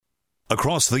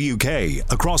across the UK,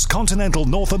 across continental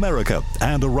North America,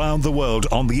 and around the world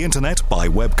on the internet, by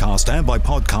webcast and by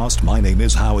podcast. My name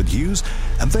is Howard Hughes,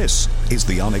 and this is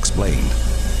The Unexplained.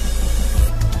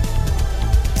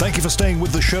 Thank you for staying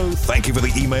with the show. Thank you for the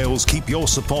emails. Keep your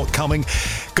support coming.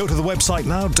 Go to the website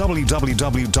now,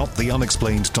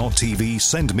 www.theunexplained.tv.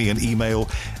 Send me an email,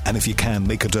 and if you can,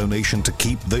 make a donation to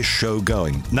keep this show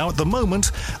going. Now, at the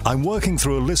moment, I'm working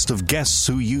through a list of guests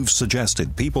who you've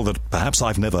suggested, people that perhaps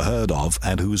I've never heard of,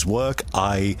 and whose work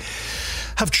I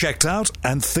have checked out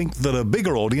and think that a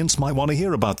bigger audience might want to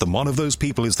hear about them. One of those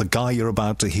people is the guy you're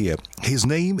about to hear. His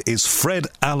name is Fred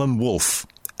Alan Wolfe,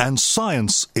 and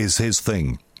science is his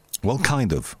thing. Well,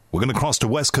 kind of. We're going to cross to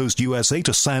West Coast USA,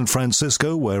 to San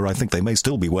Francisco, where I think they may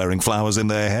still be wearing flowers in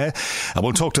their hair. And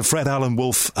we'll talk to Fred Alan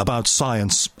Wolfe about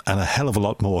science and a hell of a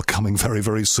lot more coming very,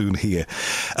 very soon here.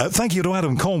 Thank you to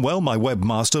Adam Cornwell, my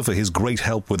webmaster, for his great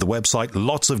help with the website.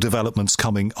 Lots of developments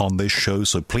coming on this show,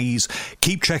 so please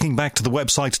keep checking back to the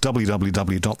website,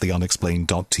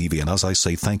 www.theunexplained.tv. And as I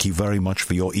say, thank you very much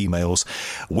for your emails.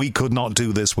 We could not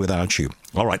do this without you.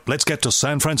 All right, let's get to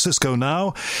San Francisco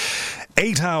now.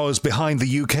 8 hours behind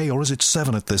the UK, or is it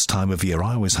 7 at this time of year?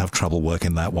 I always have trouble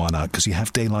working that one out because you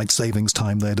have daylight savings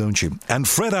time there, don't you? And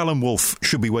Fred Alan Wolfe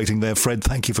should be waiting there. Fred,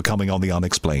 thank you for coming on The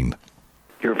Unexplained.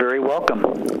 You're very welcome.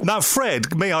 Now,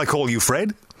 Fred, may I call you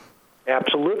Fred?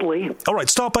 Absolutely. All right,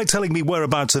 start by telling me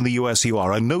whereabouts in the US you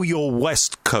are. I know you're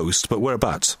West Coast, but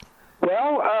whereabouts?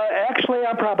 Well, actually,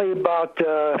 I'm probably about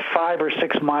 5 or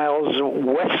 6 miles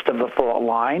west of the fault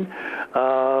line,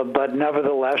 but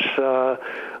nevertheless,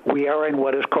 we are in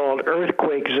what is called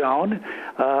earthquake zone,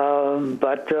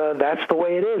 but that's the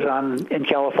way it is in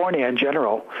California in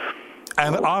general.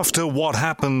 And after what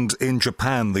happened in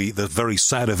Japan, the very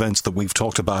sad events that we've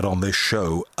talked about on this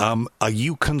show, are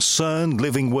you concerned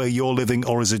living where you're living,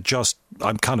 or is it just,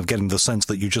 I'm kind of getting the sense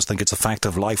that you just think it's a fact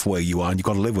of life where you are and you've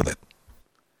got to live with it?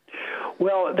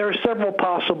 Well, there are several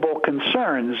possible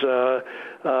concerns.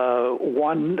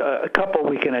 A couple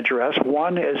we can address.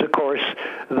 One is, of course,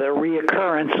 the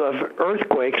reoccurrence of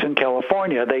earthquakes in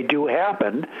California. They do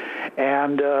happen,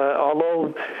 and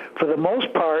although for the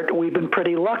most part we've been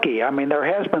pretty lucky. I mean, there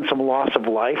has been some loss of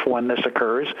life when this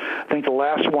occurs. I think the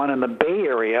last one in the Bay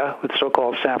Area, the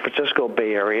so-called San Francisco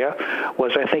Bay Area,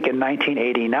 was, I think, in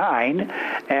 1989,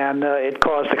 and it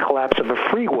caused the collapse of a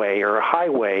freeway or a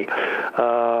highway.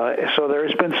 So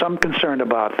there's been some concern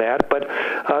about that, but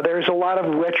there's a lot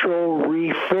of retro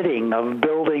refitting of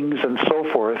buildings and so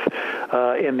forth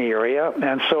in the area,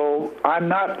 and so I'm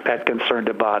not that concerned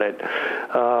about it.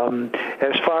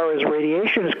 As far as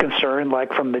radiation is concerned,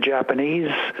 like from the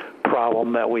Japanese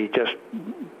problem that we just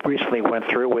recently went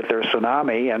through with their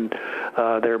tsunami and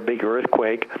their big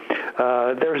earthquake,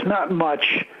 there's not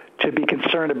much to be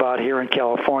concerned about here in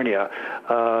California.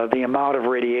 The amount of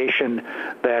radiation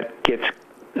that gets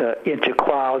into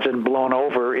clouds and blown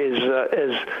over is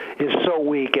so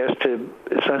weak as to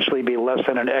essentially be less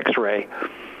than an X-ray.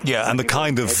 Yeah, and the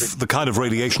kind of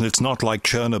radiation, it's not like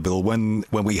Chernobyl when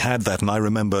we had that, and I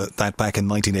remember that back in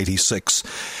 1986.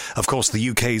 Of course, the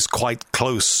UK is quite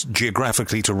close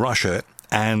geographically to Russia,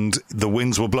 and the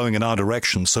winds were blowing in our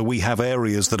direction, so we have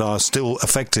areas that are still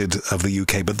affected of the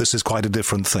UK, but this is quite a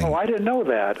different thing. Oh, I didn't know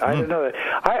that.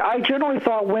 I generally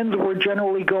thought winds were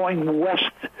generally going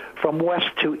from west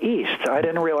to east. I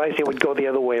didn't realize they would go the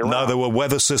other way around. No, there were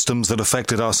weather systems that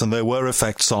affected us, and there were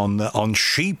effects on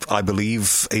sheep, I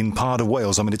believe, in part of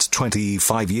Wales. I mean, it's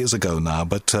 25 years ago now,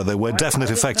 but there were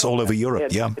definite effects all over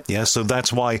Europe. Yeah, so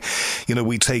that's why,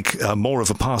 we take more of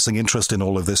a passing interest in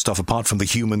all of this stuff, apart from the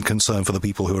human concern for the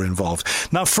people who are involved.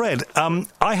 Now, Fred,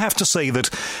 I have to say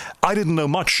that I didn't know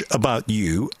much about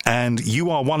you, and you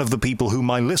are one of the people who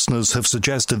my listeners have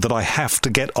suggested that I have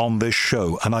to get on this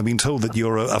show, and I've been told that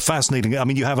you're a fascinating... I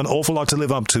mean, you have an awful lot to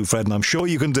live up to, Fred, and I'm sure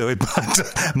you can do it,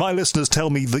 but my listeners tell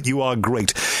me that you are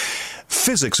great.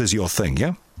 Physics is your thing,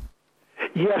 yeah?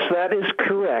 Yes, that is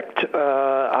correct.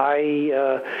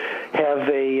 I have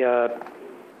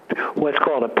what's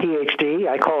called a PhD.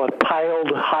 I call it piled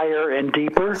higher and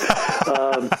deeper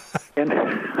in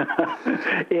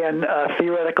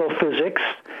theoretical physics,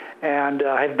 and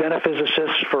I've been a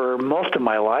physicist for most of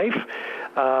my life.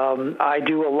 I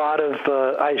do a lot of,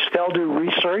 I still do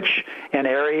research in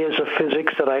areas of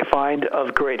physics that I find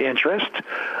of great interest.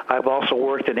 I've also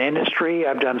worked in industry.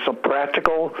 I've done some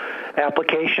practical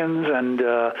applications and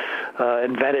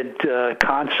invented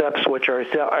concepts which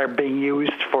are being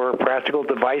used for practical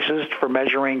devices for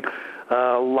measuring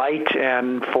light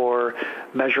and for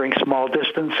measuring small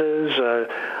distances.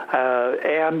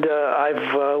 And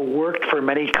I've worked for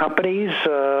many companies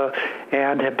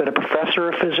and have been a professor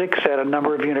of physics at a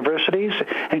number of universities,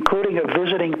 including a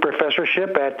visiting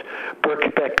professorship at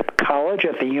Birkbeck College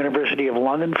at the University of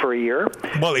London for a year.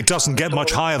 Well, it doesn't get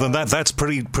much higher than that. That's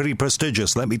pretty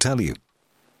prestigious, let me tell you.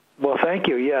 Well, thank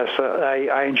you. Yes,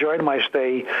 I enjoyed my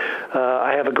stay.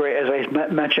 I have a great, as I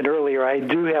mentioned earlier, I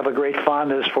do have a great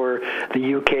fondness for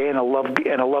the UK and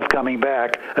a love coming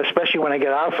back, especially when I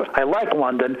get out. I like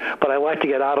London, but I like to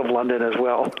get out of London as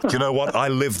well. You know what? I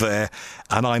live there,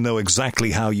 and I know exactly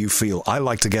how you feel. I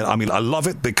love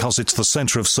it because it's the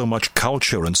center of so much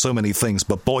culture and so many things,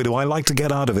 but boy, do I like to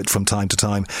get out of it from time to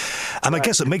time. And right. I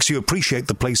guess it makes you appreciate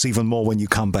the place even more when you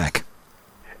come back.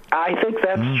 I think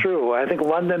that's true. I think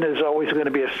London is always going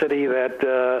to be a city that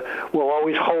will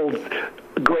always hold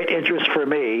great interest for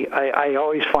me. I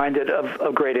always find it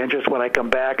of great interest when I come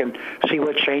back and see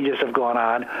what changes have gone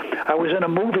on. I was in a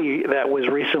movie that was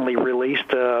recently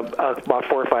released about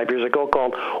 4 or 5 years ago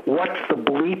called What the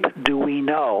Bleep Do We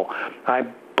Know?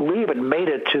 I believe it made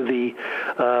it to the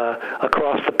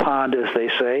across the pond, as they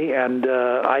say, and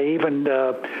I even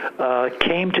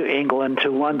came to England, to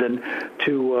London,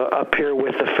 to appear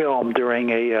with the film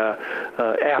during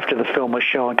after the film was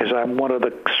shown, because I'm one of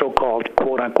the so-called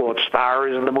quote-unquote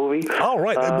stars of the movie. Oh,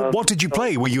 right. What did you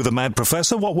play? Were you the mad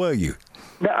professor? What were you?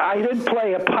 No, I didn't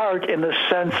play a part in the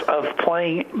sense of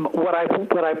playing. What I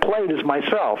played is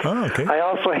myself. Oh, okay. I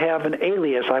also have an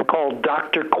alias. I'm called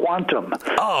Dr. Quantum.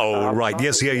 Oh, right.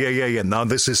 Yes, yeah. Now,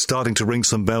 this is starting to ring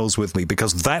some bells with me,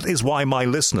 because that is why my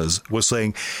listeners were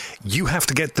saying, you have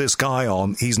to get this guy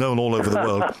on. He's known all over the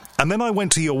world. And then I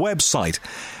went to your website,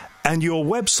 and your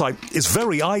website is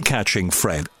very eye-catching,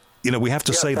 Fred. You know, we have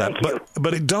to say that,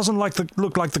 but it doesn't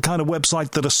look like the kind of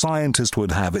website that a scientist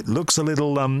would have. It looks a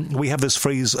little, we have this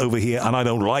phrase over here, and I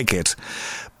don't like it,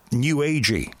 new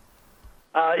agey.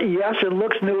 Yes, it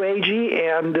looks new agey,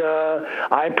 and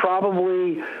I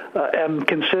probably am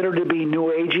considered to be new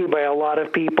agey by a lot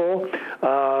of people.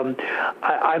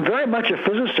 I'm very much a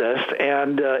physicist,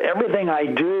 and everything I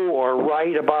do or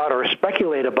write about or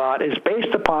speculate about is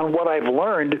based upon what I've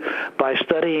learned by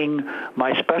studying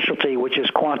my specialty, which is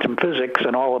quantum physics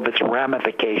and all of its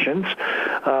ramifications.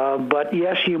 But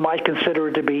yes, you might consider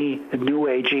it to be new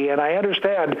agey, and I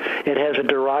understand it has a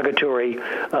derogatory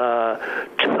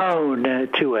tone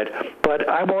to it, but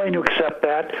I'm willing to accept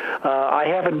that. I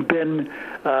haven't been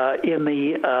in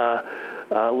the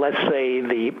let's say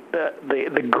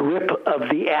the grip of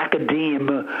the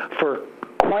academe for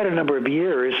quite a number of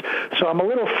years, so I'm a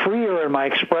little freer in my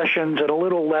expressions and a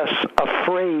little less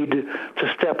afraid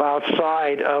to step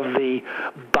outside of the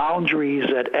boundaries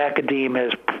that academe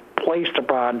has placed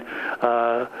upon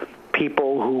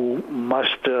people who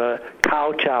must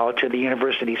kowtow to the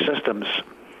university systems.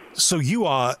 So you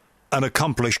are an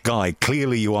accomplished guy.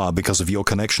 Clearly you are, because of your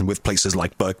connection with places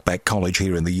like Birkbeck College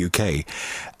here in the UK.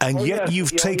 And yet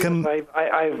you've taken... Yes.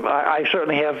 I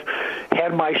certainly have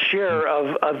had my share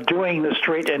of doing the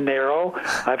straight and narrow.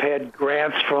 I've had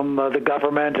grants from the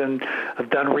government, and I've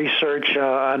done research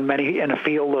on many in the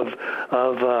field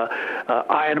of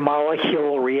ion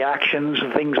molecule reactions,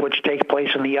 things which take place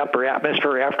in the upper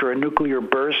atmosphere after a nuclear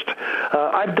burst.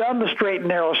 I've done the straight and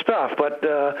narrow stuff, but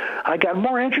I got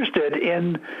more interested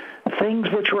in things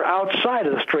which were outside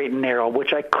of the straight and narrow,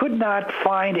 which I could not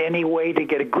find any way to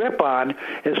get a grip on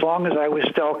as long as I was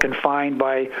still confined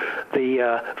by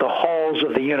the halls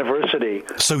of the university.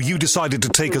 So you decided to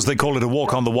take, as they call it, a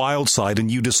walk on the wild side,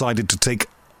 and you decided to take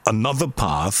another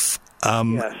path.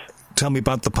 Yes. Tell me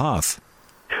about the path.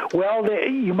 Well,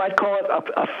 you might call it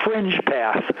a fringe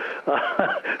path.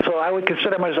 So I would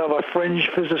consider myself a fringe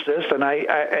physicist, and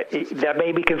I that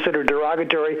may be considered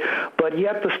derogatory, but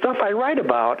yet the stuff I write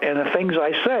about and the things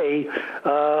I say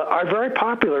are very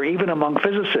popular even among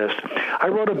physicists. I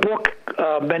wrote a book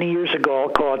many years ago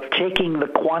called Taking the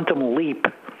Quantum Leap.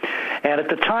 And at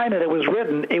the time that it was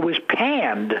written, it was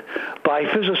panned by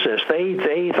physicists.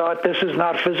 They thought, this is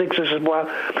not physics, this is what...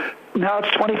 Now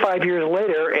it's 25 years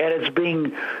later, and it's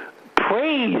being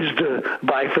praised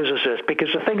by physicists because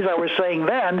the things I was saying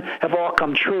then have all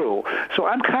come true. So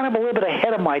I'm kind of a little bit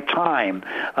ahead of my time.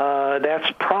 That's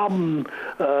a problem.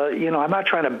 I'm not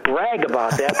trying to brag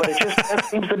about that, but that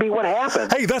seems to be what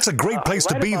happens. Hey, that's a great place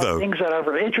to be, though. Things that are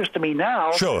of interest to me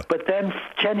now, sure. But then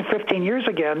 10, 15 years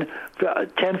again,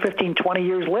 10, 15, 20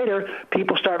 years later,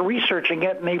 people start researching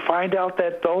it, and they find out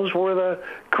that those were the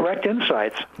correct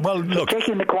insights. Well, look. So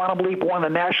Taking the Quantum Leap won the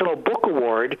National Book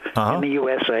Award in the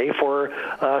USA for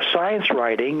science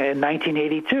writing in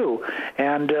 1982.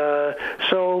 And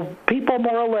so people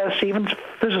people more or less, even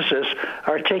physicists,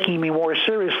 are taking me more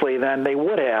seriously than they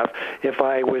would have if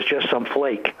I was just some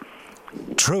flake.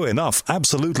 True enough,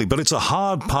 absolutely. But it's a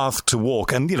hard path to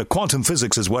walk. And, quantum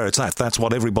physics is where it's at. That's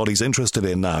what everybody's interested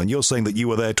in now. And you're saying that you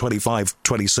were there 25,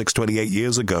 26, 28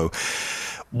 years ago.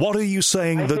 What are you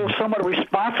saying I feel somewhat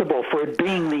responsible for it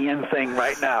being the in thing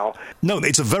right now. No,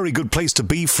 it's a very good place to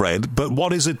be, Fred. But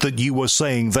what is it that you were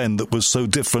saying then that was so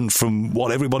different from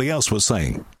what everybody else was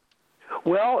saying?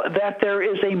 Well, that there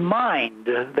is a mind,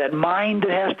 that mind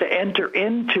has to enter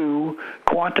into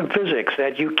quantum physics,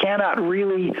 that you cannot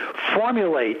really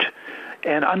formulate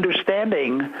an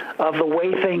understanding of the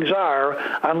way things are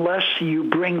unless you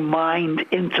bring mind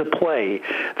into play.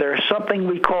 There's something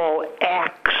we call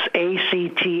acts,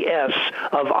 A-C-T-S,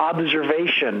 of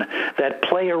observation that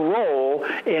play a role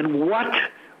in what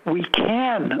we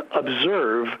can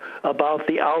observe about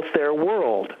the out there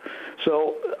world.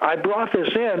 So I brought this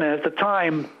in, and at the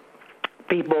time,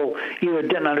 people either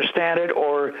didn't understand it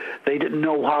or they didn't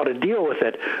know how to deal with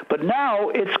it. But now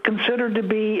it's considered to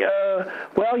be,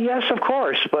 well, yes, of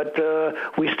course, but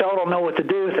we still don't know what to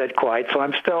do with it quite.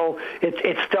 So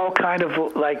it's still kind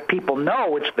of like people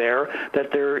know it's there,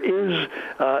 that there is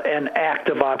an act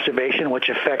of observation which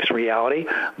affects reality,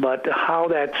 but how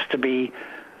that's to be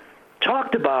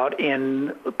talked about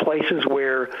in places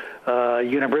where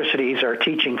universities are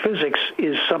teaching physics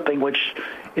is something which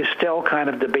is still kind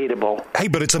of debatable. Hey,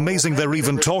 but it's amazing they're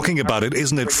even talking about it,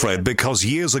 isn't it, Fred? Because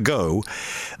years ago,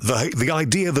 the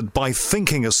idea that by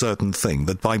thinking a certain thing,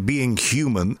 that by being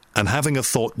human and having a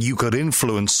thought, you could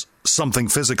influence something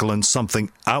physical and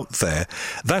something out there,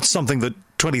 that's something that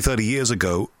 20, 30 years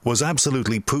ago was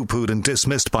absolutely poo-pooed and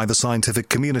dismissed by the scientific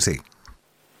community.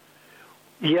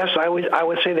 Yes, I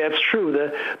would say that's true.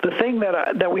 The thing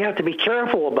that we have to be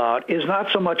careful about is not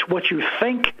so much what you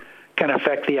think can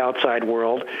affect the outside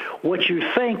world. What you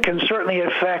think can certainly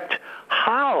affect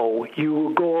how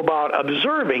you go about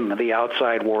observing the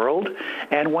outside world.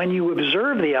 And when you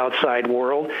observe the outside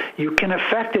world, you can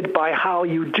affect it by how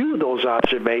you do those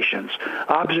observations.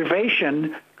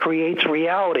 Observation creates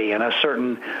reality in a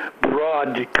certain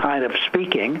broad kind of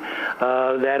speaking.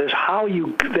 That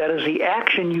is the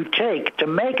action you take to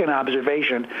make an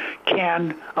observation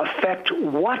can affect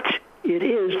what it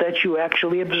is that you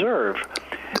actually observe.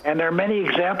 And there are many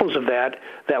examples of that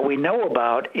we know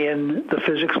about in the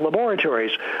physics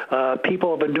laboratories.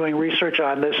 People have been doing research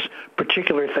on this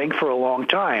particular thing for a long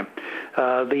time.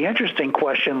 The interesting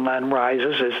question then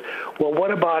rises is, well,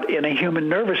 what about in a human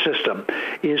nervous system?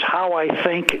 Is how I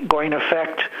think going to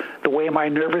affect the way my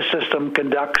nervous system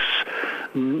conducts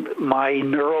my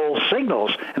neural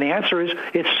signals? And the answer is,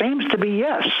 it seems to be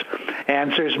yes.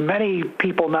 And there's many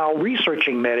people now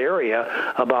researching that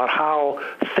area about how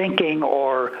thinking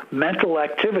or mental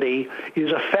activity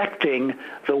is affecting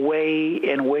the way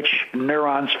in which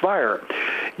neurons fire.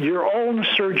 Your own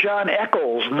Sir John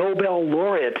Eccles, Nobel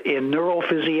laureate in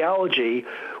neurophysiology,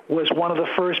 was one of the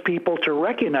first people to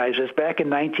recognize this back in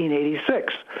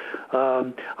 1986.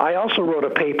 I also wrote a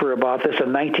paper about this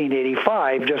in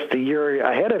 1985, just a year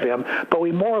ahead of him, but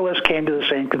we more or less came to the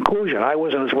same conclusion. I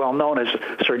wasn't as well known as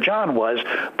Sir John was,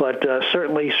 but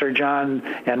certainly Sir John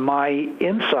and my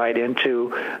insight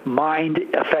into mind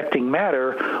affecting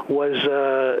matter was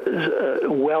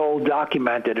well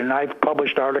documented, and I've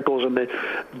published articles in the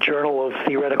Journal of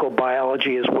Theoretical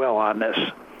Biology as well on this.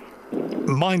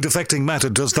 Mind affecting matter,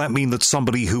 does that mean that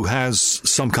somebody who has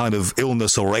some kind of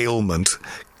illness or ailment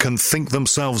can think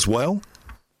themselves well?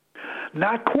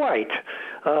 Not quite.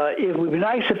 It would be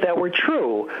nice if that were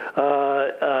true.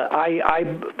 I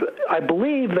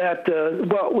believe that,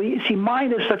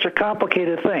 mind is such a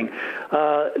complicated thing.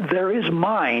 There is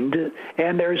mind,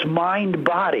 and there's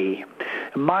mind-body.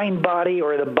 Mind-body,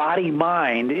 or the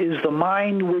body-mind, is the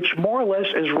mind which more or less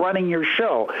is running your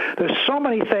show. There's so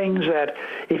many things that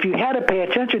if you had to pay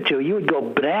attention to, you would go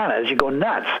bananas, you go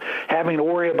nuts, having to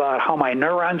worry about how my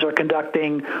neurons are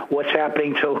conducting, what's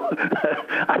happening to,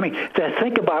 to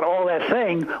think about all that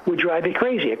thing would drive you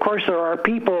crazy. Of course, there are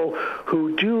people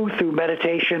who do, through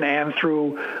meditation and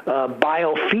through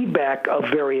biofeedback of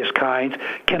various kinds,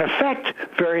 can affect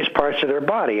various parts of their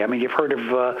body. I mean, you've heard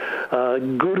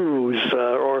of gurus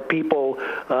or people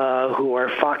who are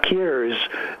fakirs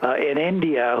in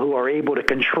India who are able to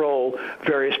control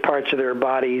various parts of their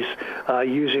bodies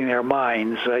using their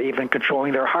minds, even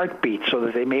controlling their heartbeat so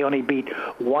that they may only beat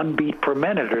 1 beat per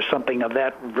minute or something of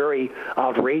that very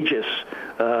outrageous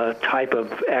type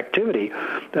of activity.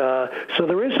 So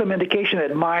there is some indication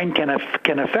that mind can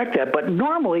affect that, but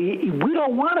normally we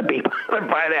don't want to be bothered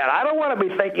by that. I don't want to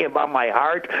be thinking about my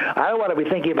heart. I don't want to be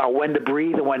thinking about when to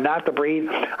breathe and when not to breathe.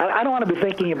 I don't want to be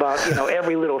thinking about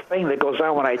every little thing that goes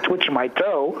on when I twitch my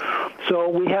toe. So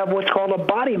we have what's called a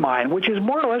body mind, which is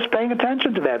more or less paying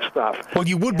attention to that stuff. Well,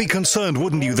 you would be concerned,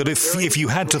 wouldn't you, that if you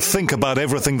had to think about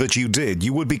everything that you did,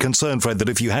 you would be concerned, Fred, that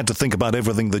if you had to think about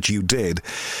everything that you did,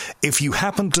 if you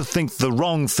happened to think the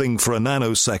wrong thing for a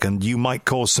nanosecond, you might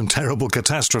cause some terrible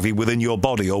catastrophe within your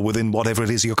body or within whatever it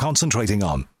is you're concentrating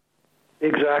on.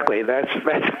 Exactly. That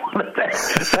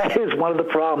is one of the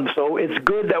problems. So it's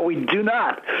good that we do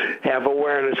not have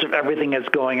awareness of everything that's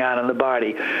going on in the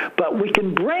body, but we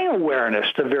can bring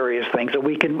awareness to various things.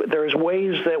 And there's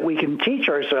ways that we can teach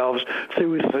ourselves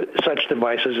through such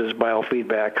devices as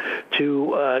biofeedback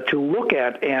to look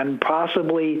at and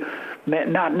possibly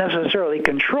not necessarily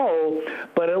control,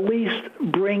 but at least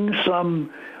bring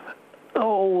some.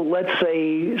 Let's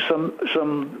say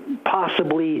some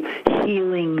possibly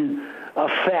healing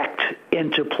effect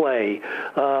into play.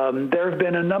 There have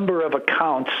been a number of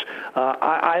accounts.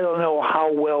 I don't know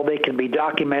how well they can be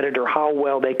documented or how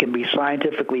well they can be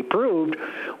scientifically proved,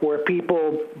 where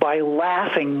people, by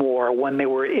laughing more when they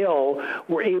were ill,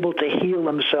 were able to heal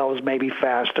themselves maybe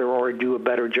faster or do a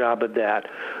better job at that.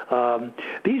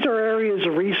 These are areas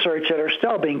of research that are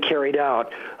still being carried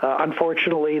out.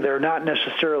 Unfortunately, they're not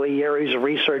necessarily areas of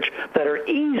research that are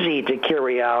easy to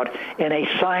carry out in a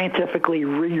scientifically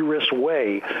rigorous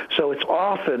way. So it's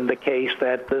often the case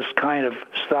that this kind of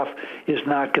stuff is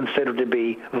not considered to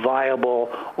be viable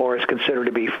or is considered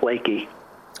to be flaky.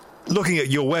 Looking at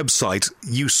your website,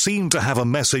 you seem to have a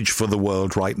message for the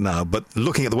world right now, but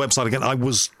looking at the website again, I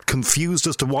was confused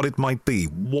as to what it might be.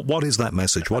 What is that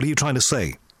message? What are you trying to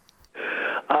say?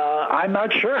 I'm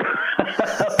not sure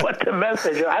what the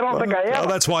message. I don't think I am. Oh,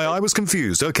 that's why I was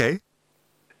confused. Okay.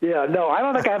 Yeah, no, I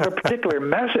don't think I have a particular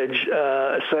message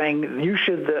saying you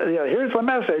should, here's the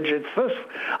message, it's this.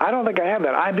 I don't think I have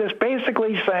that. I'm just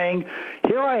basically saying,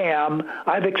 here I am,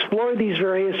 I've explored these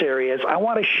various areas. I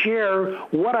want to share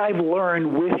what I've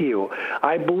learned with you.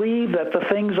 I believe that the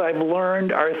things I've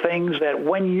learned are things that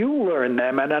when you learn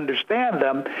them and understand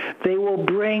them, they will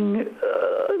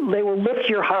they will lift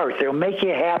your heart. They'll make you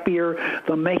happier.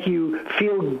 They'll make you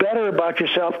feel better about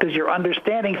yourself because you're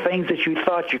understanding things that you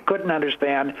thought you couldn't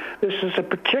understand. This is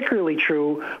particularly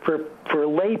true for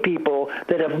lay people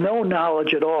that have no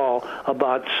knowledge at all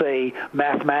about, say,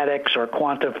 mathematics or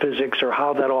quantum physics or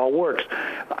how that all works.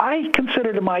 I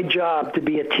consider it my job to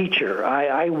be a teacher.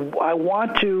 I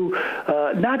want to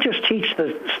not just teach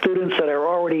the students that are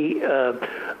already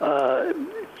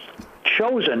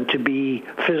chosen to be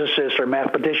physicists or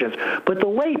mathematicians, but the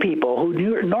lay people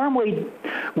who normally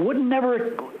would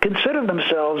never consider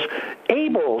themselves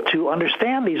able to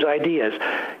understand these ideas.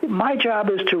 My job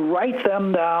is to write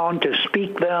them down, to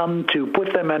speak them, to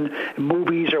put them in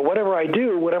movies or whatever I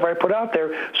do, whatever I put out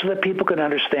there, so that people can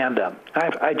understand them.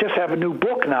 I just have a new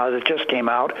book now that just came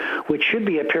out, which should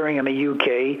be appearing in the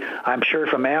UK, I'm sure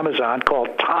from Amazon,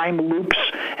 called Time Loops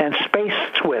and Space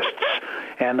Twists.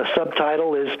 And the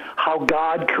subtitle is How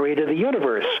God Created the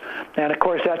Universe. And, of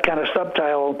course, that kind of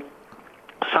subtitle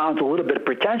sounds a little bit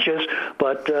pretentious,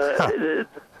 but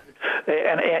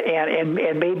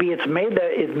and maybe it's made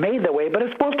that way, but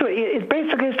it's supposed to. It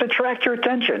basically is to attract your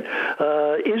attention.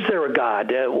 Is there a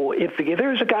God? If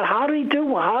there's a God, how did he do?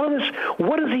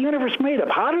 What is the universe made of?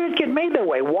 How did it get made that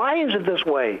way? Why is it this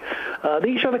way?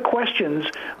 These are the questions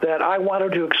that I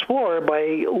wanted to explore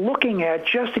by looking at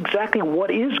just exactly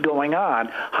what is going on,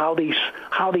 how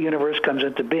the universe comes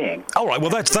into being. All right.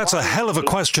 Well, that's a hell of a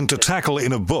question to tackle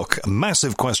in a book. A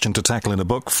massive question to tackle in a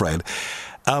book, Fred.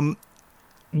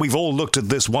 We've all looked at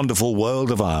this wonderful world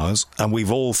of ours, and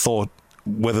we've all thought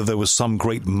whether there was some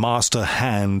great master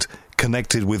hand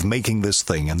connected with making this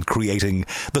thing and creating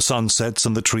the sunsets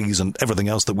and the trees and everything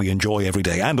else that we enjoy every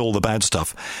day, and all the bad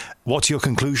stuff. What's your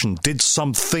conclusion? Did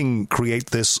something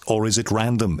create this, or is it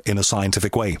random in a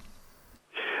scientific way?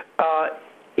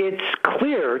 It's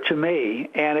clear to me,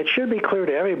 and it should be clear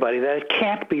to everybody, that it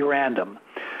can't be random.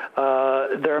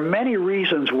 There are many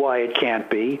reasons why it can't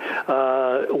be.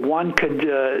 One could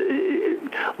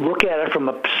look at it from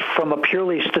a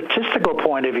purely statistical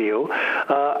point of view.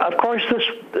 Of course, this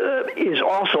is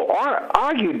also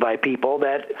argued by people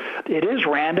that it is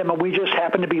random and we just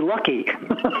happen to be lucky.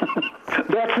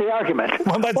 That's the argument.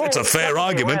 Well, that's a fair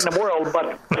argument. In the world,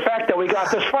 but the fact that we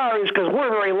got this far is because we're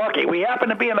very lucky. We happen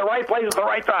to be in the right place at the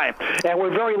right time, and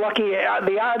we're very lucky.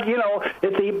 The odds,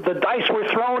 the dice were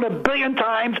thrown 1 billion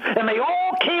times, and they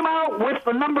all came out with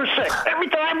the number 6. Every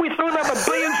time we threw them 1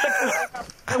 billion sixes,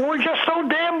 we're just so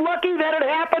damn lucky that it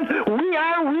happened. We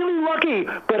are really lucky.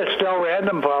 But it's still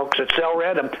random, folks. It's still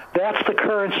random. That's the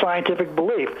current scientific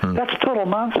belief. That's total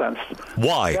nonsense.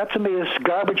 Why? That to me is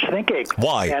garbage thinking.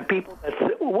 Why? And people,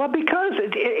 well, because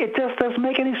it just doesn't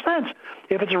make any sense.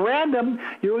 If it's random,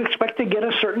 you expect to get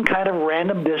a certain kind of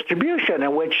random distribution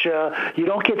in which you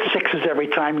don't get sixes every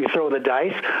time you throw the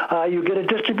dice. You get a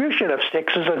distribution of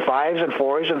sixes and fives and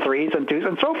fours and threes and twos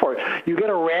and so forth. You get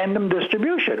a random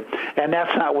distribution, and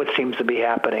that's not what seems to be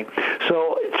happening.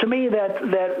 So to me, that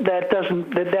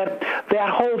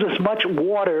holds as much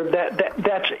water.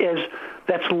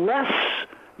 That's less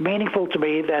meaningful to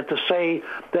me than to say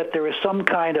that there is some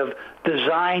kind of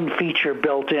design feature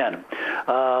built in.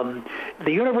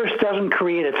 The universe doesn't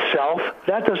create itself.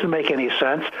 That doesn't make any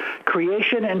sense.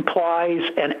 Creation implies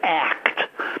an act,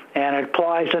 and it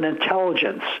implies an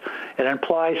intelligence. It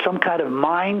implies some kind of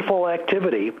mindful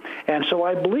activity. And so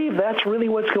I believe that's really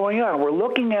what's going on. We're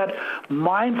looking at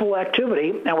mindful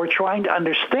activity, and we're trying to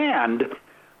understand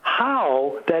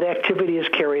how that activity is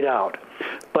carried out.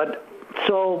 But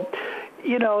so,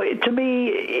 to me,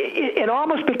 it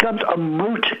almost becomes a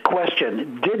moot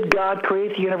question. Did God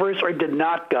create the universe, or did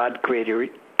not God create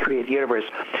the universe?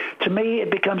 To me, it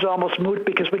becomes almost moot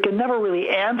because we can never really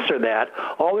answer that.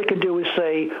 All we can do is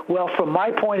say, well, from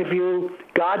my point of view,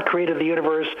 God created the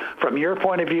universe. From your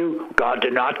point of view, God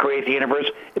did not create the universe.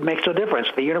 It makes no difference.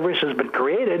 The universe has been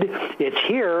created. It's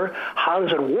here. How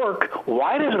does it work?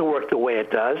 Why does it work the way it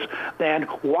does? And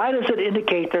why does it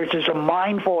indicate there's a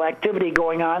mindful activity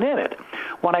going on in it?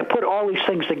 When I put all these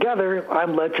things together,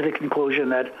 I'm led to the conclusion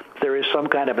that there is some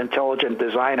kind of intelligent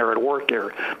designer at work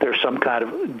here. There's some kind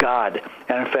of God.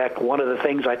 And in fact, one of the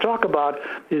things I talk about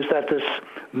is that this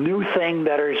new thing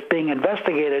that is being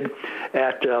investigated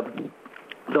at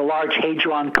the Large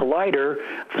Hadron Collider,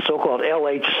 the so-called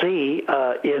LHC,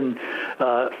 in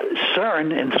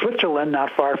CERN in Switzerland,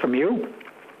 not far from you,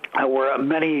 where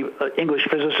many English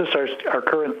physicists are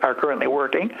currently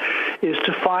working, is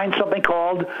to find something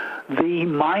called the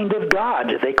mind of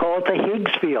God. They call it the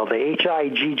Higgs field, the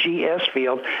Higgs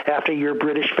field, after your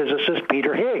British physicist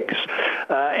Peter Higgs.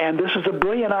 And this is a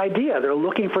brilliant idea. They're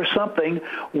looking for something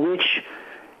which,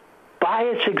 by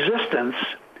its existence,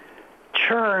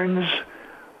 turns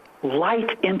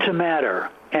light into matter.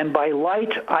 And by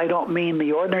light, I don't mean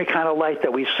the ordinary kind of light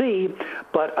that we see,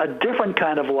 but a different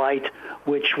kind of light,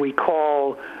 which we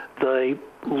call the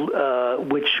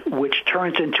which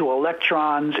turns into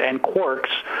electrons and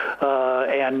quarks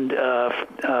and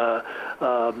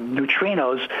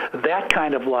neutrinos. That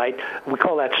kind of light, we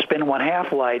call that spin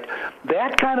 1/2 light.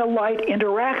 That kind of light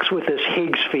interacts with this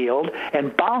Higgs field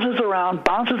and bounces around,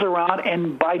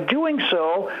 and by doing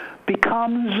so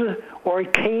becomes or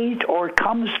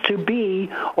comes to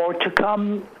be or to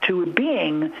come to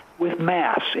being with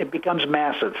mass. It becomes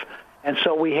massive. And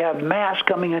so we have mass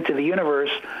coming into the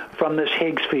universe from this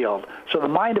Higgs field. So the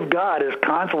mind of God is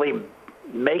constantly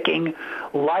making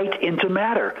light into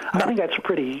matter. I think that's a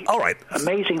pretty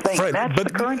amazing thing. Fred, that's the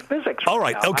current physics. All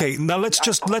right, okay. Now let's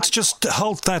just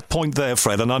halt that point there,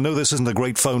 Fred. And I know this isn't a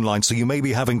great phone line, so you may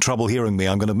be having trouble hearing me.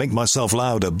 I'm going to make myself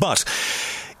louder. But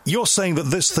you're saying that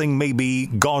this thing may be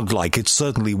godlike. It's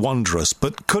certainly wondrous.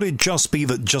 But could it just be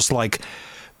that, just like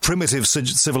primitive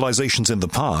civilizations in the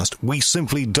past, we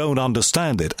simply don't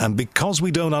understand it? And because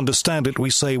we don't understand it, we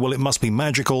say, well, it must be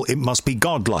magical, it must be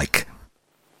godlike.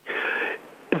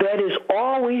 That is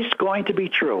always going to be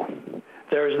true.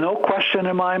 There is no question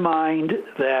in my mind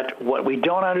that what we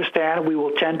don't understand, we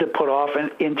will tend to put off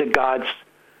into God's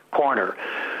corner.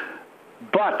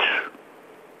 But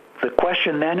the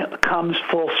question then comes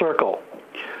full circle.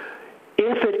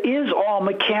 If it is all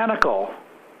mechanical,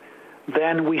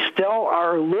 then we still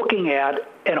are looking at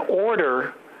an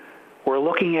order. We're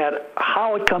looking at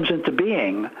how it comes into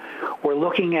being. We're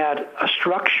looking at a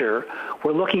structure.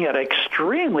 We're looking at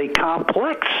extremely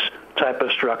complex type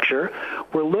of structure.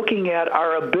 We're looking at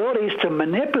our abilities to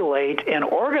manipulate and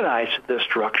organize this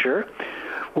structure.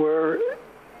 We're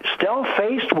still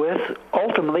faced with,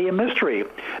 ultimately, a mystery.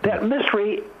 That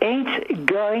mystery ain't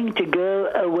going to go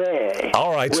away.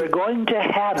 All right. We're going to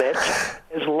have it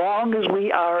as long as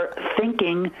we are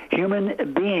thinking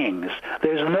human beings.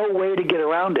 There's no way to get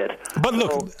around it. But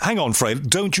look, hang on, Fred.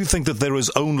 Don't you think that there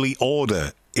is only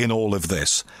order in all of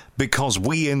this? Because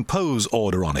we impose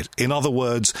order on it. In other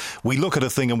words, we look at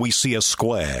a thing and we see a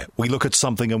square. We look at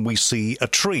something and we see a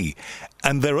tree.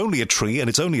 And they're only a tree and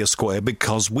it's only a square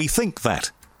because we think that.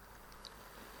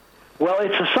 Well,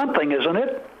 it's a something, isn't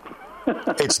it?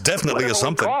 It's definitely a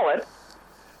something. Call it.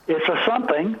 It's a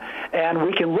something, and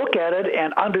we can look at it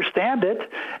and understand it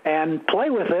and play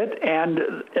with it. And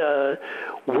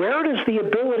where does the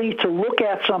ability to look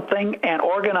at something and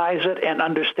organize it and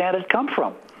understand it come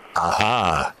from?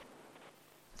 Aha.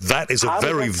 That is a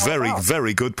very, very,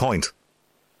 very good point.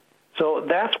 So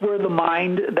that's where the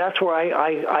mind, that's where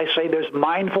I say there's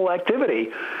mindful activity.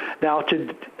 Now,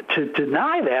 to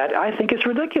deny that, I think it's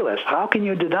ridiculous. How can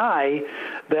you deny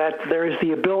that there is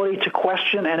the ability to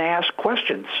question and ask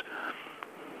questions?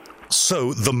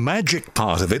 So the magic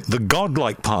part of it, the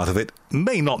godlike part of it,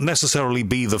 may not necessarily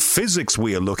be the physics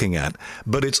we are looking at,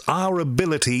 but it's our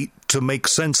ability to make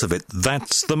sense of it.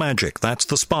 That's the magic. That's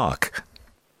the spark.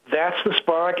 That's the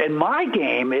spark. And my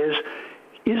game is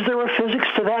there a physics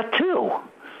to that too?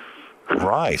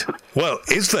 Right. Well,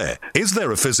 is there? Is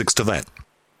there a physics to that?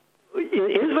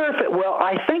 Well,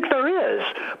 I think there is,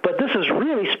 but this is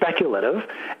really speculative.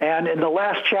 And in the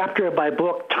last chapter of my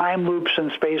book, Time Loops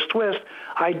and Space Twist,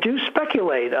 I do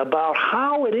speculate about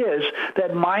how it is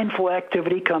that mindful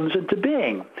activity comes into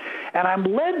being. And I'm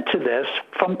led to this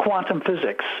from quantum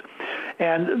physics.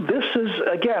 And this is,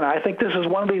 again, I think this is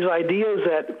one of these ideas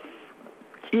that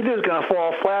either is going to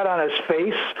fall flat on its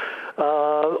face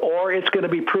or it's going to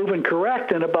be proven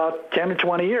correct in about 10 or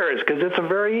 20 years, because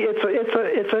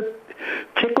it's a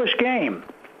ticklish game.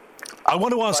 I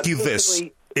want to ask you this,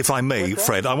 if I may,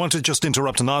 Fred. I want to just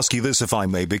interrupt and ask you this, if I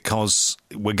may, because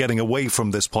we're getting away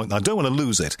from this point and I don't want to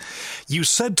lose it. You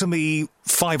said to me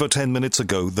 5 or 10 minutes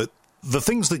ago that the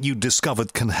things that you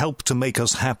discovered can help to make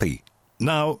us happy.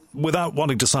 Now, without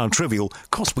wanting to sound trivial,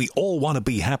 of course we all want to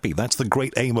be happy. That's the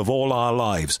great aim of all our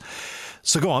lives.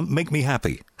 So go on, make me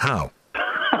happy. How?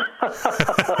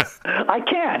 I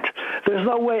can't. There's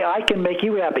no way I can make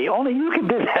you happy. Only you can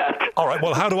do that. All right,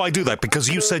 well, how do I do that? Because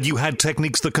you said you had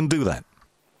techniques that can do that.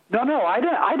 No,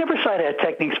 I never said I had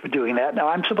techniques for doing that. No,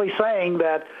 I'm simply saying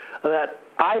that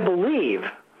I believe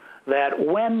that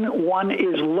when one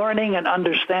is learning and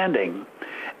understanding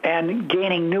and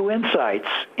gaining new insights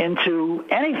into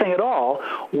anything at all,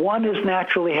 one is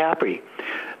naturally happy.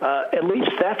 At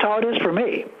least that's how it is for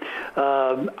me.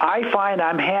 I find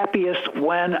I'm happiest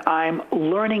when I'm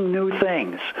learning new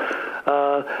things.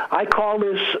 I call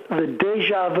this the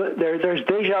deja vu. There's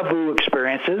deja vu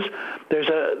experiences. There's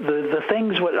the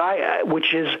things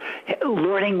which is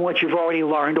learning what you've already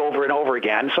learned over and over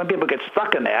again. Some people get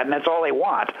stuck in that, and that's all they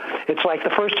want. It's like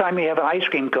the first time you have an ice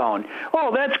cream cone.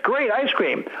 Oh, that's great ice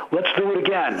cream. Let's do it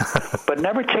again. But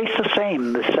never tastes the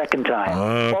same the second time.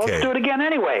 Okay. Well, let's do it again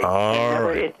anyway.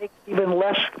 It takes even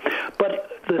less. But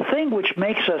the thing which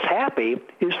makes us happy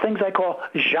is things I call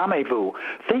jamais vu,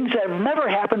 things that have never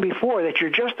happened before that you're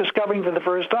just discovering for the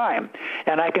first time.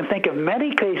 And I can think of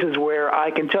many cases where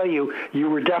I can tell you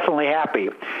were definitely happy.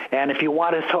 And if you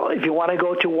want to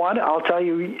go to one, I'll tell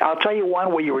you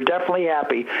one where you were definitely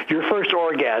happy. Your first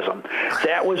orgasm.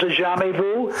 That was a jamais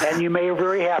vu, and you may be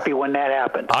very happy when that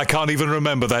happened. I can't even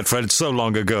remember that, Fred. It's so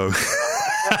long ago.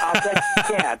 I'll bet you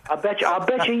can't. I'll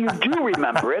bet you do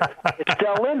remember it. It's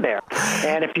still in there.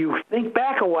 And if you think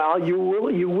back a while,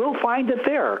 you will find it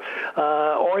there.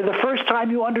 Or the first time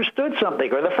you understood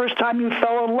something, or the first time you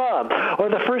fell in love, or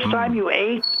the first time you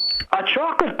ate a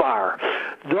chocolate bar.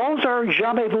 Those are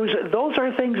jamais vus. Those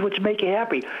are things which make you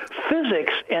happy.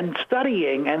 Physics and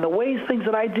studying and the things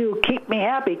that I do keep me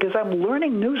happy because I'm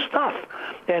learning new stuff.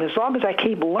 And as long as I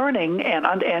keep learning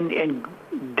and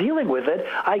dealing with it,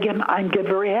 I get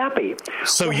very happy.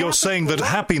 So you're saying that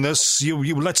happiness,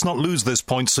 you let's not lose this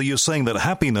point, so you're saying that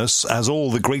happiness, as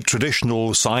all the great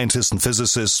traditional scientists and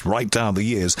physicists write down the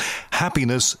years,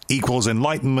 happiness equals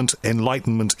enlightenment,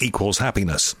 enlightenment equals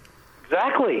happiness.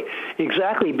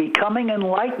 Exactly. Becoming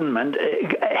enlightenment,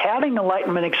 having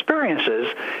enlightenment experiences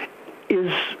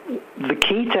is the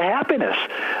key to happiness.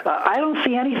 I don't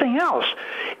see anything else.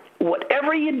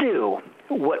 Whatever you do,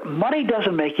 what money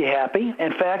doesn't make you happy.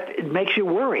 In fact, it makes you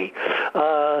worry.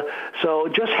 So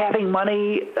just having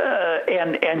money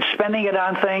and spending it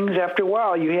on things, after a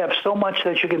while, you have so much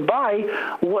that you can buy.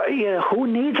 Who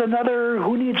needs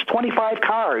 25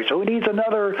 cars? Who needs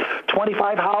another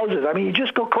 25 houses? I mean, you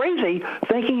just go crazy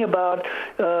thinking about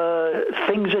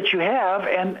things that you have,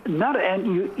 and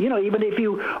even if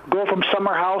you go from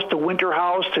summer house to winter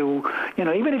house to,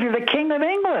 even if you're the king of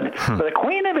England or the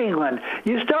queen of England,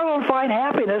 you still don't find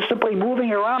happiness simply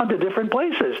moving around to different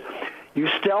places. You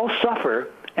still suffer,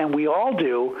 and we all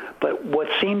do, but what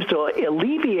seems to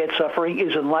alleviate suffering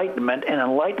is enlightenment, and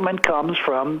enlightenment comes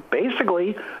from,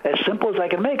 basically, as simple as I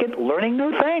can make it, learning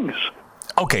new things.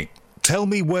 Okay, tell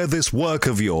me where this work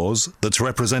of yours that's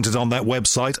represented on that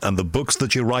website and the books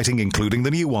that you're writing, including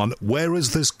the new one, where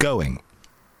is this going?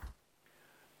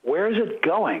 Where is it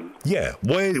going? Yeah.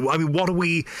 What are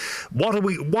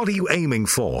you aiming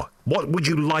for? What would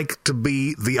you like to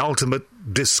be the ultimate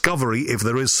discovery, if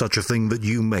there is such a thing, that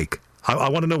you make? I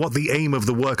want to know what the aim of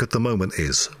the work at the moment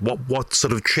is. What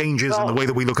sort of changes in the way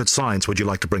that we look at science would you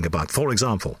like to bring about? For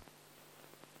example.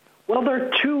 Well, there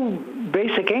are two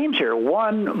basic aims here.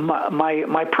 One,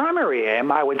 my primary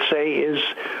aim, I would say, is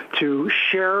to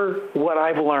share what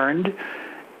I've learned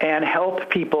and help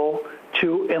people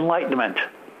to enlightenment.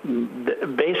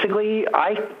 Basically,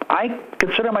 I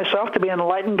consider myself to be an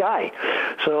enlightened guy.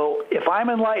 So if I'm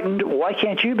enlightened, why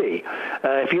can't you be?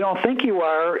 If you don't think you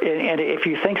are, and if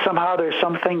you think somehow there's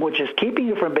something which is keeping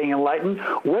you from being enlightened,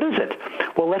 what is it?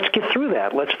 Well, let's get through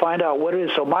that. Let's find out what it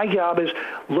is. So my job is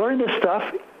learn this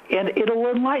stuff, and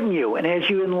it'll enlighten you. And as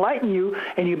you enlighten you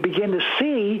and you begin to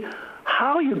see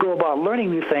how you go about learning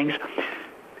new things,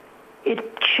 it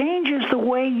changes the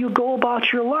way you go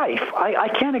about your life. I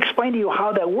can't explain to you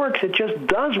how that works. It just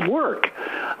does work.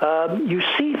 You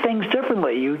see things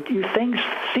differently. You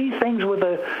see things with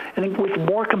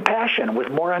more compassion,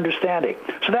 with more understanding.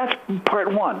 So that's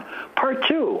part one. Part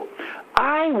two,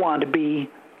 I want to be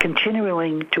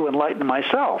continuing to enlighten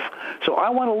myself. So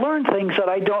I want to learn things that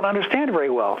I don't understand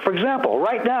very well. For example,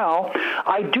 right now,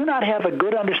 I do not have a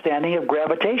good understanding of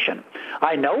gravitation.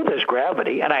 I know there's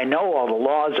gravity, and I know all the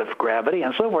laws of gravity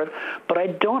and so forth, but I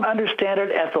don't understand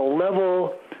it at the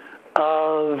level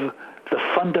of the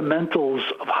fundamentals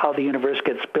of how the universe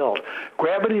gets built.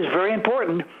 Gravity is very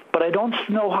important, but I don't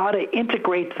know how to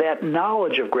integrate that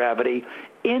knowledge of gravity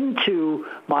into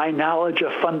my knowledge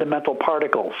of fundamental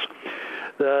particles.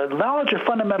 The knowledge of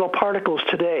fundamental particles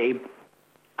today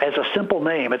has a simple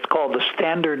name. It's called the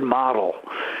Standard Model.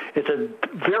 It's a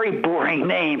very boring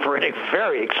name for a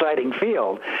very exciting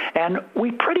field. And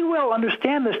we pretty well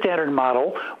understand the Standard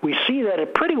Model. We see that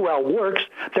it pretty well works.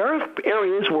 There are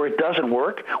areas where it doesn't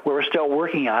work, where we're still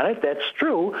working on it. That's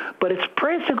true, but it's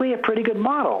basically a pretty good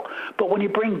model. But when you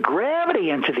bring gravity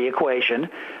into the equation,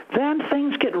 then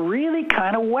things get really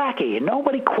kind of wacky.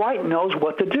 Nobody quite knows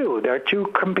what to do. There are two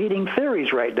competing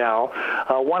theories right now.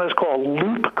 One is called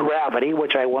loop gravity,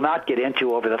 which I will not get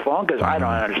into over the phone because I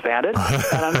don't understand it.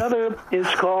 And another is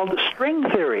called string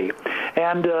theory.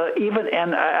 And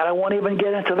I won't even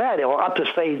get into that. I'll up to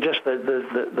say just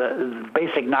the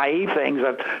basic naive things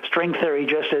of string theory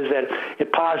just is that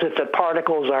it posits that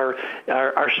particles are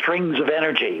strings of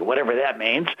energy, whatever that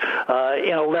means,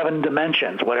 in 11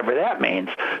 dimensions, whatever that means.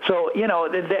 So,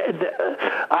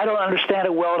 I don't understand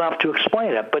it well enough to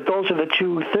explain it, but those are the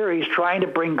two theories trying to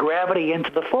bring gravity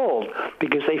into the fold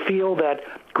because they feel that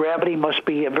gravity must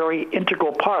be a very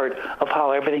integral part of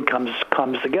how everything comes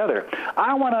together.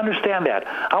 I want to understand that.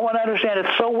 I want to understand it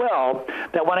so well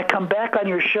that when I come back on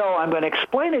your show, I'm going to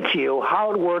explain it to you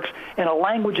how it works in a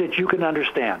language that you can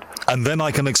understand. And then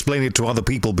I can explain it to other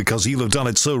people because you'll have done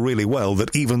it so really well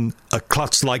that even a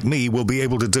klutz like me will be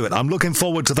able to do it. I'm looking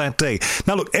forward to that day.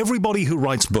 Now, look, everybody who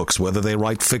writes books, whether they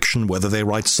write fiction, whether they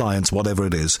write science, whatever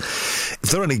it is, if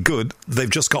they're any good, they've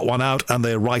just got one out and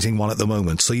they're writing one at the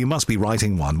moment. So you must be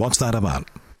writing one. What's that about?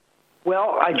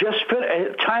 Well, I just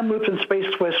Time Loops in Space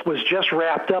Twist was just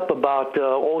wrapped up about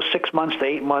 6 months to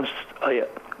 8 months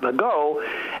ago,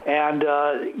 and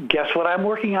guess what I'm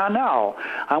working on now?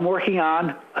 I'm working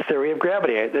on a theory of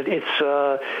gravity.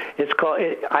 It's called.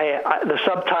 The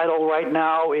subtitle right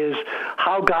now is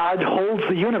 "How God Holds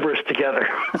the Universe Together."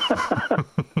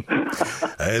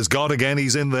 Is God again?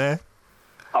 He's in there.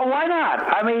 Oh, why not?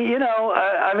 I mean,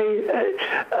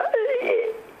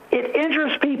 it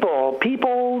interests people.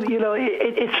 People,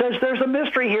 it says there's a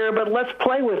mystery here, but let's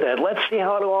play with it. Let's see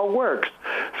how it all works.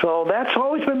 So that's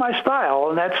always been my style,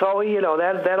 and that's always,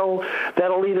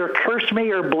 that'll either curse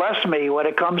me or bless me when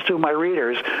it comes to my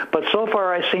readers. But so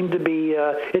far, I seem to be.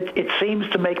 It seems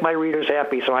to make my readers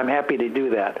happy, so I'm happy to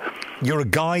do that. You're a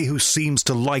guy who seems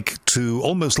to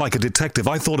almost like a detective.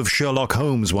 I thought of Sherlock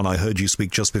Holmes when I heard you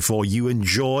speak just before. You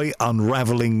enjoy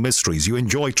unraveling mysteries. You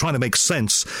enjoy trying to make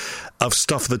sense of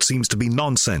stuff that seems to be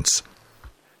nonsense.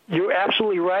 You're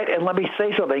absolutely right, and let me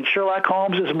say something. Sherlock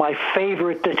Holmes is my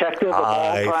favorite detective of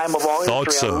all time, of all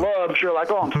history. So. I love Sherlock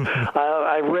Holmes.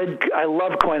 I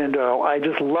love Conan Doyle. I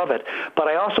just love it. But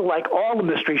I also like all the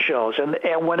mystery shows, and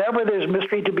whenever there's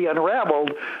mystery to be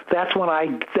unraveled, that's when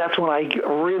I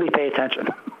really pay attention.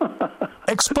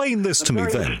 Explain this to me, then.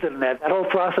 I'm very interested in that. That whole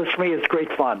process for me is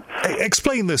great fun.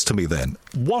 Explain this to me, then.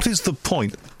 What is the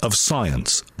point of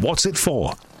science? What's it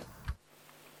for?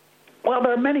 Well,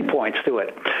 there are many points to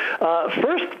it.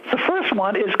 The first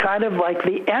one is kind of like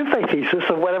the antithesis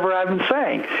of whatever I've been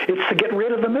saying. It's to get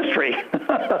rid of the mystery.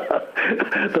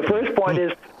 The first point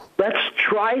is let's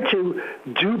try to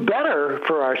do better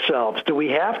for ourselves? Do we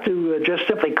have to just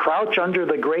simply crouch under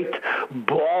the great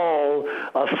ball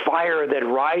of fire that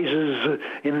rises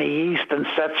in the east and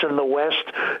sets in the west?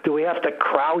 Do we have to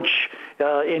crouch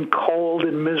in cold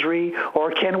and misery?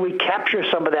 Or can we capture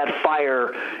some of that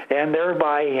fire and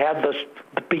thereby have the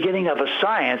beginning of a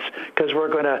science, because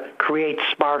we're going to create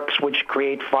sparks which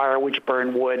create fire, which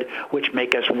burn wood, which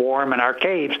make us warm in our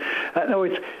caves? In other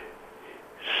words,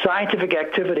 scientific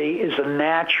activity is a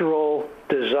natural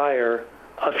desire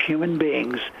of human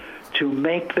beings to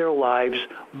make their lives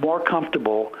more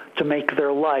comfortable, to make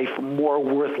their life more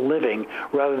worth living,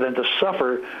 rather than to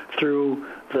suffer through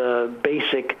the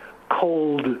basic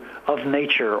cold of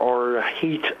nature or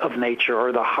heat of nature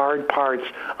or the hard parts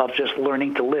of just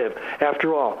learning to live.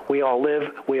 After all, we all live,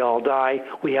 we all die,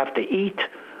 we have to eat,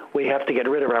 we have to get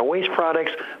rid of our waste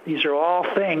products. These are all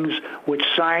things which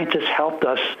scientists helped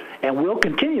us and will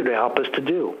continue to help us to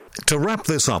do. To wrap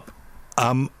this up,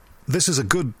 this is a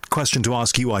good question to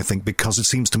ask you, I think, because it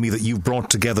seems to me that you've brought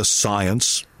together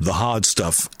science, the hard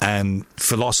stuff, and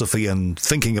philosophy and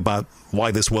thinking about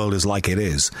why this world is like it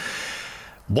is.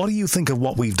 What do you think of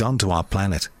what we've done to our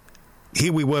planet?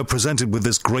 Here we were presented with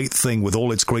this great thing with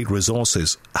all its great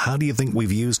resources. How do you think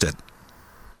we've used it?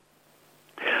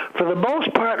 For the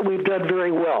most part, we've done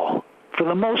very well. For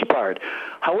the most part.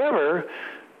 However,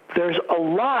 there's a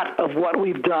lot of what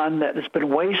we've done that has been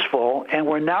wasteful, and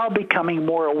we're now becoming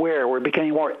more aware. We're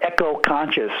becoming more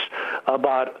eco-conscious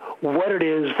about what it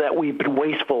is that we've been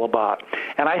wasteful about.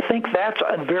 And I think that's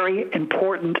a very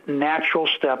important natural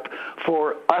step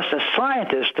for us as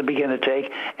scientists to begin to take,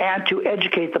 and to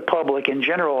educate the public in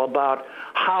general about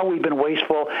how we've been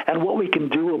wasteful and what we can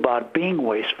do about being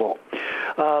wasteful.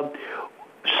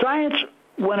 Science,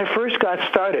 when it first got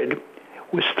started,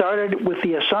 was started with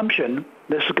the assumption,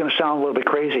 this is going to sound a little bit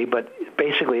crazy, but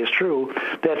basically it's true,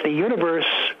 that the universe,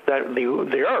 that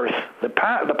the Earth, the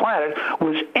planet,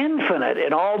 was infinite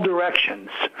in all directions.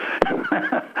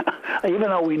 Even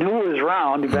though we knew it was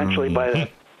round eventually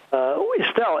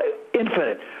still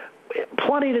infinite.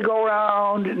 Plenty to go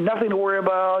around, nothing to worry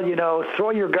about,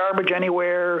 throw your garbage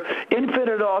anywhere, infinite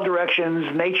in all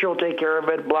directions, nature will take care of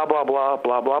it, blah, blah, blah,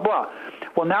 blah, blah, blah.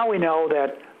 Well, now we know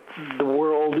that the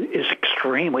world is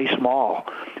extremely small.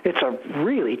 It's a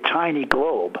really tiny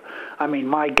globe. I mean,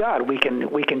 my God, we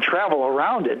can travel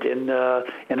around it in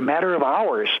a matter of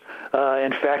hours.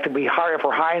 In fact, if we're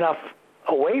high enough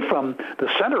away from the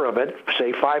center of it,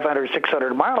 say 500,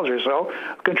 600 miles or so,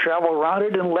 we can travel around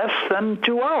it in less than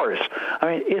 2 hours. I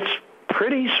mean, it's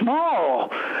pretty small.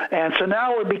 And so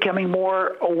now we're becoming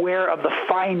more aware of the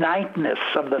finiteness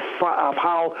of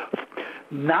how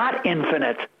not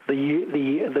infinite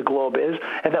the globe is,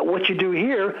 and that what you do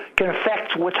here can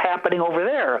affect what's happening over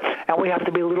there, and we have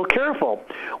to be a little careful.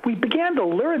 We began to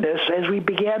learn this as we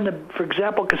began to, for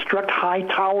example, construct high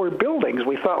tower buildings.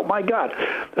 We thought, oh my God,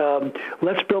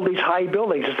 let's build these high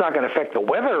buildings. It's not going to affect the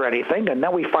weather or anything, and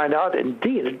then we find out,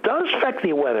 indeed, it does affect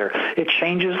the weather. It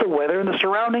changes the weather in the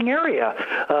surrounding area.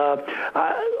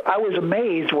 I was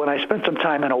amazed when I spent some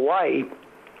time in Hawaii,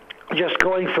 just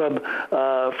going from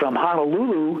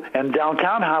Honolulu and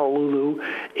downtown Honolulu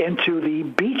into the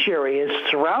beach areas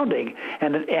surrounding,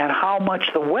 and how much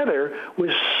the weather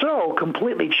was so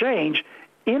completely changed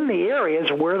in the areas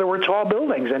where there were tall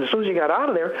buildings. And as soon as you got out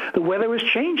of there, the weather was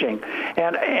changing.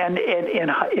 And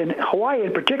in Hawaii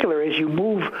in particular, as you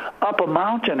move up a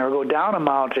mountain or go down a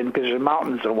mountain, because there's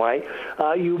mountains in Hawaii,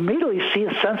 you immediately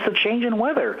sense the change in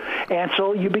weather. And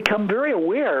so you become very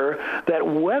aware that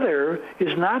weather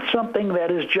is not something that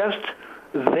is just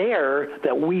there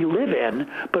that we live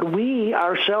in, but we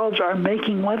ourselves are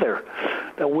making weather.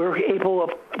 That we're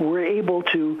able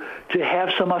to have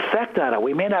some effect on it.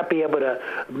 We may not be able to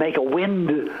make a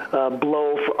wind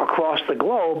blow across the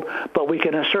globe, but we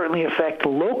can certainly affect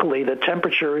locally the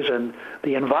temperatures and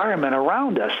the environment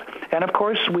around us. And of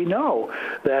course, we know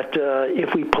that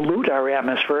if we pollute our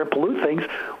atmosphere, pollute things,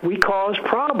 we cause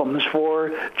problems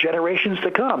for generations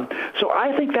to come. So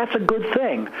I think that's a good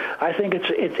thing. I think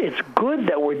it's good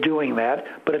that we're doing that,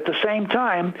 but at the same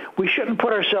time, we shouldn't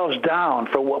put ourselves down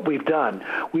for what we've done.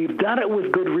 We've done it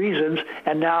with good reasons,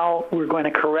 and now we're going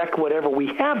to correct whatever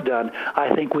we have done,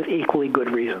 I think, with equally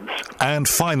good reasons. And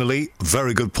finally,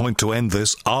 very good point to end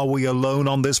this, are we alone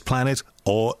on this planet,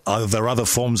 or are there other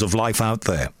forms of life out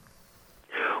there?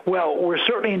 Well, we're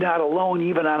certainly not alone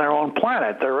even on our own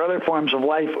planet. There are other forms of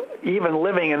life even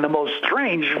living in the most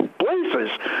strange places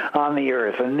on the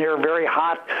Earth, and they're very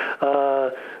hot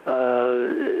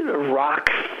rock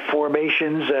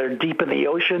formations that are deep in the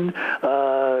ocean,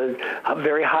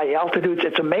 very high altitudes.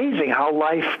 It's amazing how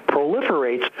life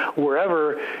proliferates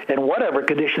wherever and whatever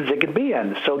conditions it could be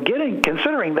in. So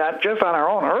considering that just on our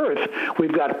own Earth,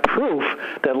 we've got proof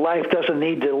that life doesn't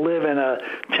need to live in a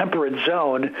temperate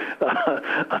zone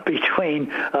between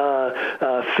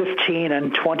 15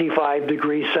 and 25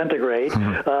 degrees centigrade,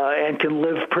 and can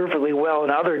live perfectly well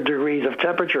in other degrees of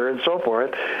temperature and so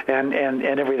forth, and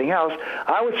everything else.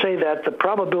 I would say that the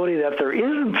probability that there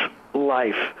isn't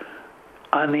life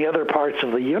on the other parts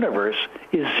of the universe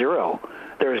is zero.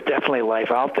 There is definitely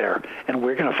life out there, and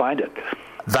we're going to find it.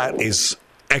 That is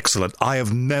excellent. I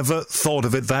have never thought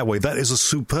of it that way. That is a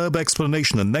superb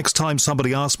explanation. And next time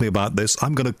somebody asks me about this,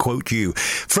 I'm going to quote you.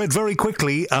 Fred, very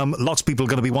quickly, lots of people are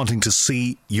going to be wanting to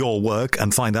see your work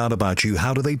and find out about you.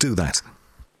 How do they do that?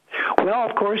 Well,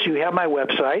 of course, you have my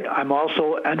website. I'm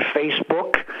also on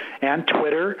Facebook and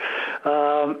Twitter.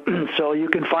 So you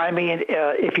can find me.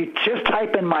 If you just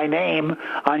type in my name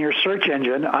on your search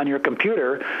engine on your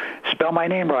computer, spell my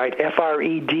name right,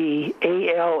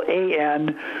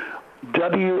 FredAlan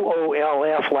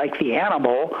WOLF, like the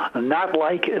animal, not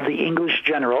like the English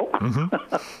general,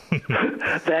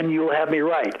 then you'll have me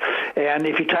right. And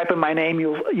if you type in my name,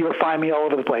 you'll find me all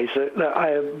over the place. I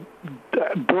have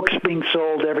books being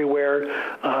sold everywhere,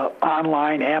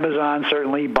 online, Amazon,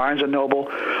 certainly, Barnes & Noble.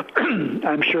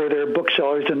 I'm sure there are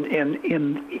booksellers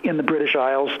in the British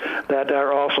Isles that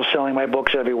are also selling my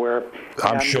books everywhere.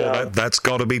 I'm sure that's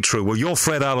got to be true. Well, you're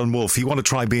Fred Alan Wolf. You want to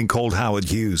try being called Howard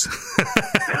Hughes.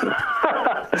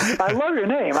 I love your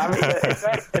name. I mean,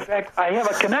 in fact, I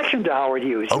have a connection to Howard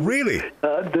Hughes. Oh, really?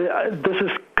 This is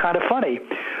kind of funny.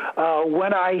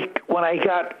 When I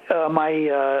got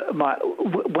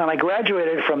when I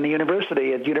graduated from the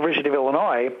university at University of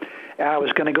Illinois, and I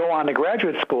was going to go on to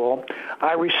graduate school,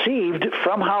 I received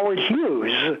from Howard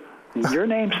Hughes, your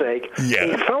namesake,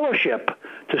 a fellowship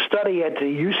to study at the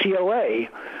UCLA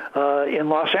in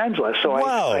Los Angeles. So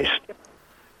wow.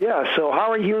 So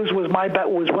Howard Hughes was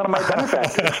one of my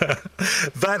benefactors.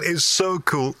 That is so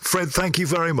cool. Fred, thank you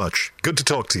very much. Good to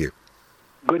talk to you.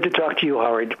 Good to talk to you,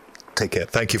 Howard. Take care.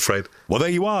 Thank you, Fred. Well, there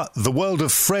you are, the world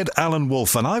of Fred Alan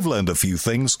Wolf, and I've learned a few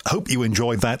things. Hope you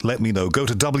enjoyed that. Let me know. Go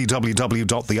to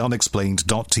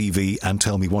www.theunexplained.tv and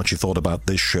tell me what you thought about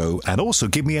this show, and also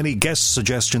give me any guest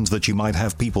suggestions that you might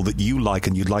have, people that you like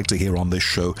and you'd like to hear on this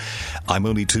show. I'm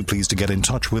only too pleased to get in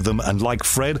touch with them, and like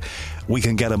Fred, we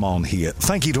can get them on here.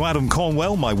 Thank you to Adam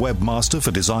Cornwell, my webmaster,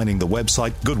 for designing the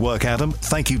website. Good work, Adam.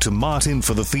 Thank you to Martin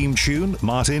for the theme tune.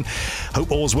 Martin,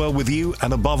 hope all's well with you,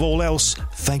 and above all else,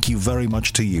 thank you very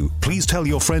much to you. Please tell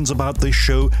your friends about this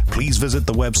show, please visit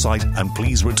the website, and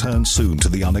please return soon to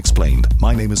The Unexplained.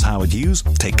 My name is Howard Hughes.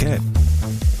 Take care.